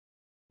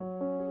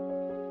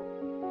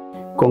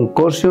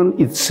Concussion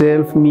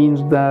itself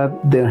means that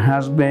there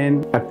has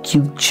been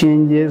acute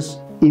changes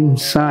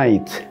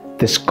inside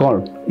the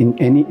skull. In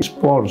any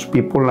sports,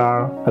 people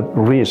are at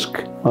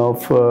risk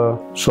of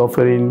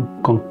suffering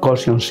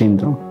concussion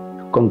syndrome.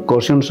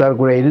 Concussions are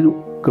graded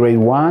grade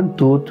 1,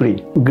 2,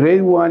 3.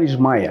 Grade 1 is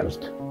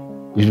mild.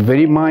 It's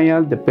very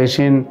mild. The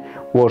patient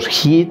was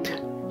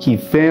hit, he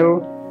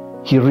fell,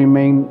 he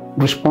remained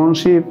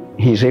responsive,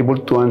 he is able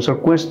to answer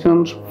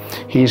questions,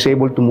 he is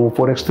able to move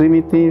for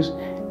extremities,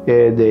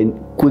 the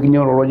quick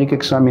neurologic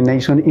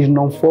examination is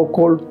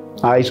non-focal,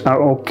 eyes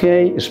are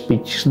okay,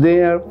 speech is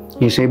there,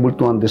 he's able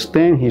to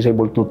understand, he's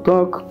able to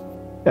talk.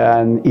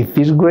 And if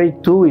it's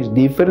grade 2, it's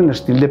different.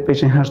 Still the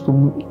patient has to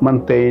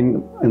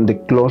maintain in the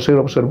closer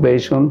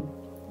observation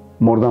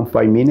more than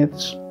 5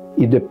 minutes.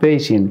 If the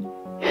patient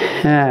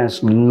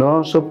has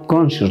loss of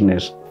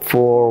consciousness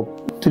for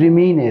 3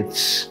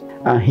 minutes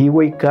and he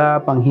wake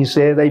up and he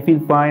said, I feel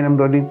fine, I'm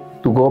ready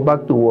to go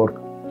back to work,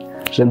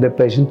 send the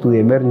patient to the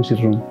emergency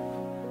room.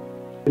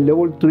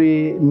 Level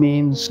 3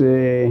 means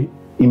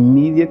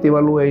immediate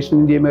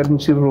evaluation in the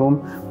emergency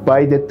room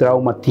by the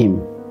trauma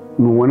team.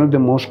 One of the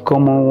most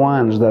common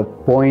ones that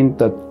point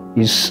that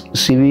is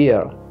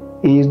severe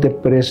is the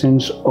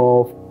presence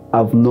of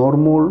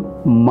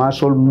abnormal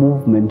muscle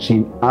movements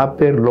in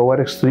upper,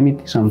 lower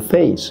extremities and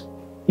face.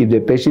 If the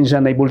patient is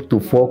unable to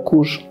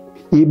focus,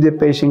 if the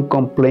patient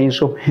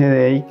complains of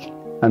headache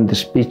and the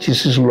speech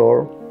is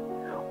slow,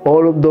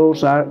 all of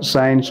those are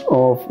signs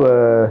of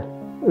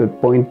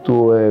point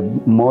to a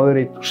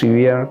moderate to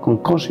severe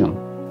concussion.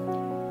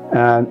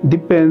 And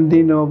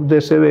depending on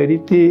the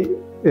severity,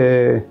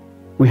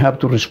 we have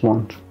to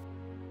respond.